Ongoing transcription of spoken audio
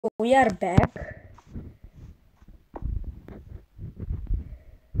We are back.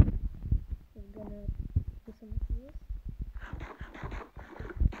 We're gonna do some videos.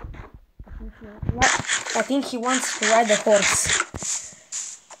 I think he wants to ride a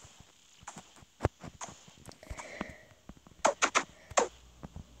horse.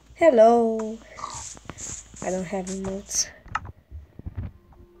 Hello. I don't have emotes.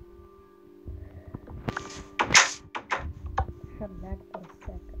 Have that for a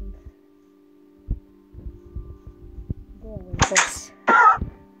second. Go away, horse.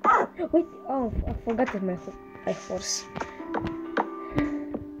 Wait, oh, I forgot my horse. Okay,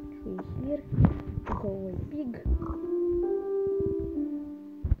 here. Go away, pig.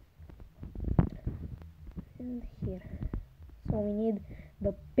 And here. So we need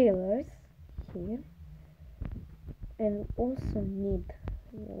the pillars here. And also we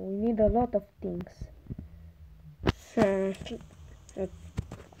need a lot of things.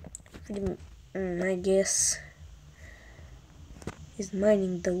 I guess he's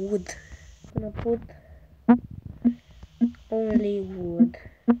mining the wood. I'm gonna put only wood.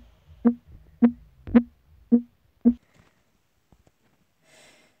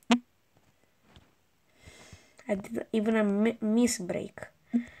 I did even a misbreak.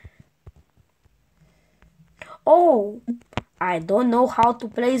 Oh, I don't know how to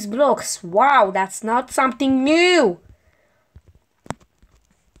place blocks. Wow, that's not something new.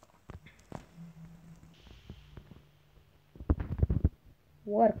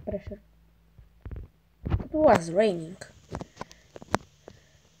 Work pressure. It was raining.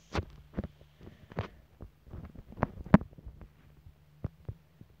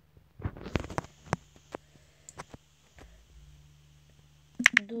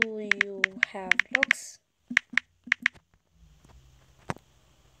 Do you have blocks?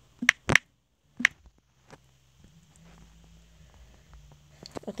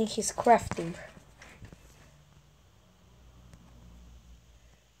 I think he's crafting.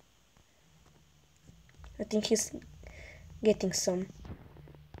 I think he's getting some.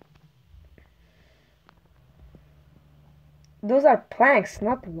 Those are planks,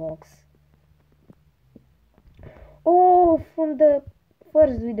 not logs. Oh, from the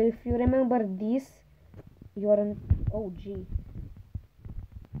first video, if you remember this, you're an OG.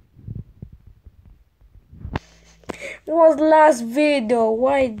 It was last video.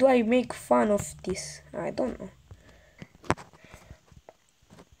 Why do I make fun of this? I don't know.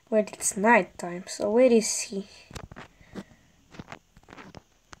 Well, it's night time, so where is he?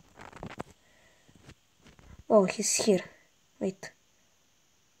 Oh, he's here. Wait.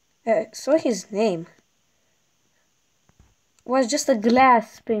 Saw his name. It was just a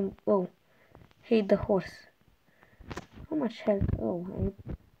glass pane. Oh, hate the horse. How much health?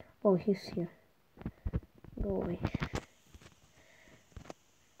 Oh, he's here. Go away.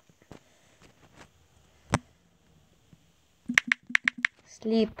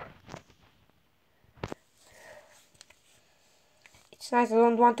 Sleep. It's nice. I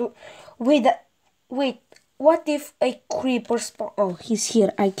don't want to. Wait. What if a creeper spawn? Oh, he's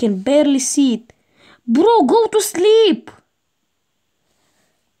here. I can barely see it. Bro, go to sleep.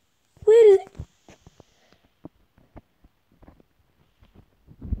 Where is?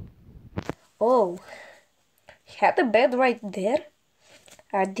 Oh, he had a bed right there.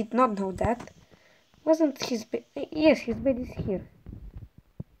 I did not know that. Wasn't his bed? Yes, his bed is here.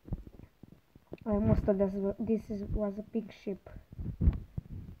 I almost thought this was a big ship.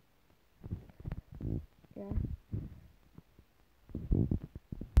 Yeah.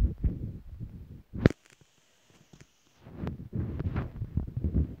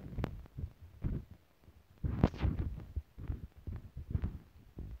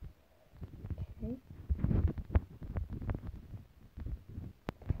 Okay.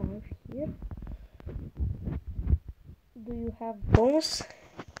 5 here. Do you have bones?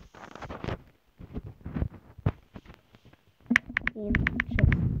 In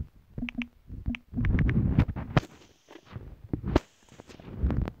chest.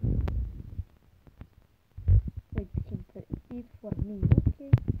 Wait, eat for me,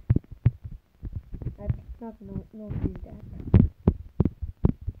 okay? I did not notice that.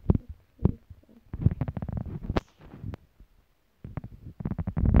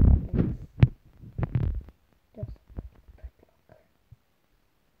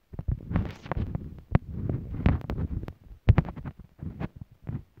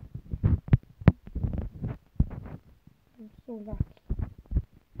 I'm so lucky.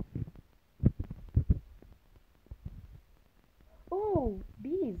 Oh,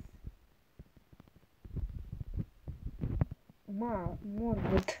 bees. More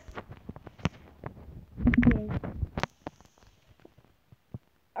wood. Okay.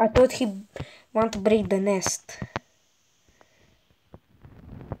 I thought he want to break the nest.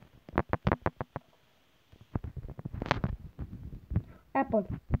 Apple.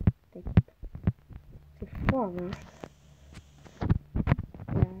 Take it. It's a farmer.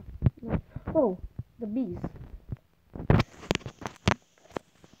 Yeah. No. Oh, the bees.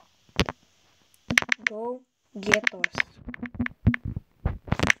 Go get us.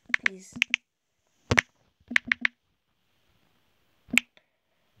 Please.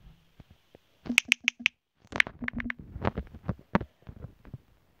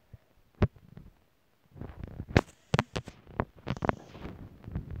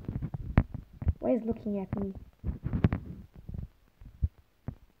 Why is looking at me?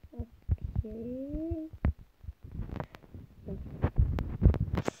 Okay.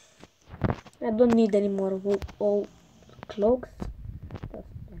 I don't need any more wool cloaks.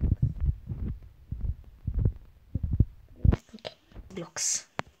 Okay. Blocks.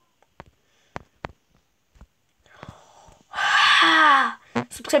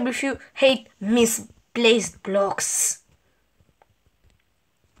 Subscribe if you hate misplaced blocks.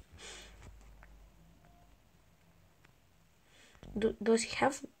 Does he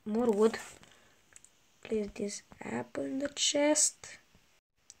have more wood? Place this apple in the chest.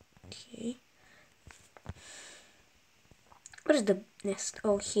 Okay. Where's the nest?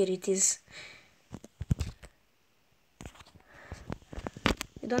 Oh, here it is.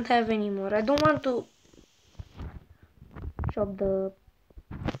 I don't have any more. I don't want to chop the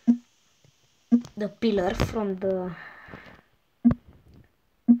pillar from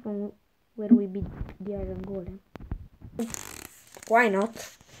where we beat the iron golem. Why not?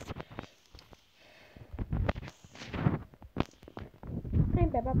 I'm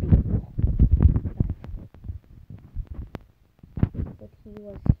Peppa Pig. But he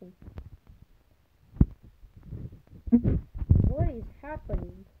was him. What is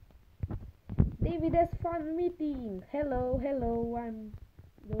happening? David has fun meeting. Hello, I'm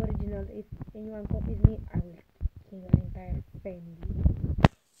the original. If anyone copies me, I will kill your entire family.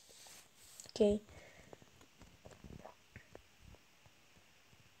 Okay.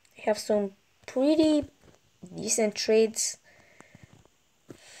 I have some pretty decent trades.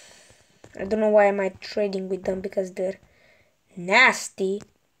 I don't know why am I trading with them, because they're nasty,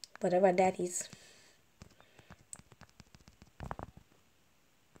 whatever that is.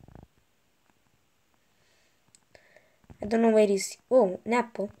 I don't know where is. Oh, an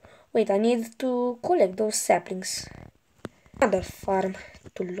apple. Wait, I need to collect those saplings. Another farm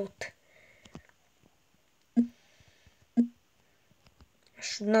to loot. I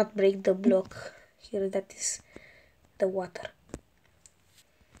should not break the block here. That is the water.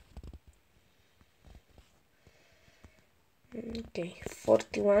 Okay,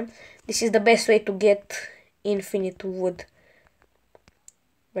 41. This is the best way to get infinite wood.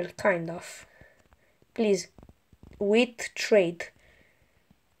 Well, kind of. Please, with trade.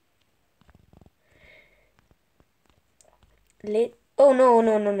 Oh no!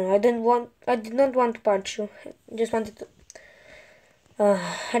 I did not want to punch you. I just wanted to.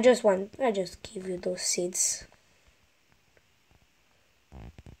 I just give you those seeds.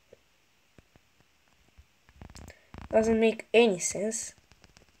 Doesn't make any sense.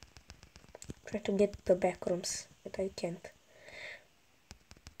 Try to get the back rooms, but I can't.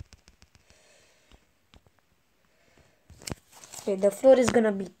 Okay, the floor is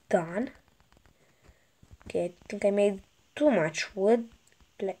gonna be done. Okay, I think I made too much wooden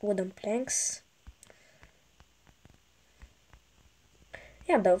planks.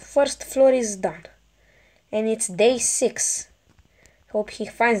 Yeah, the first floor is done. And it's day 6. Hope he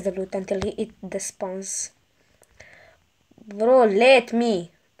finds the loot until it despawns. Bro, let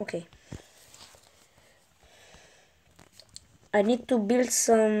me. Okay. I need to build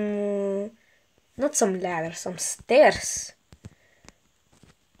some... not some ladders, some stairs.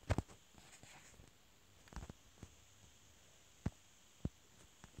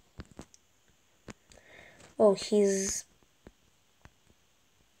 Oh, he's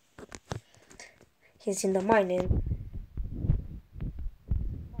in the mine and...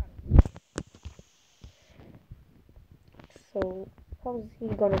 So, how's he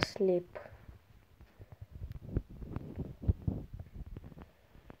gonna sleep?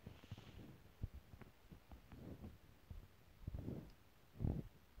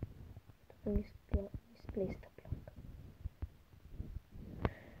 Misplaced the block.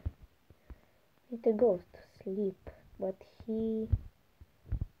 Need to go to sleep, but he...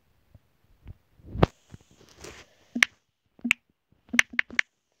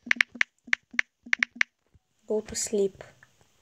 Go to sleep.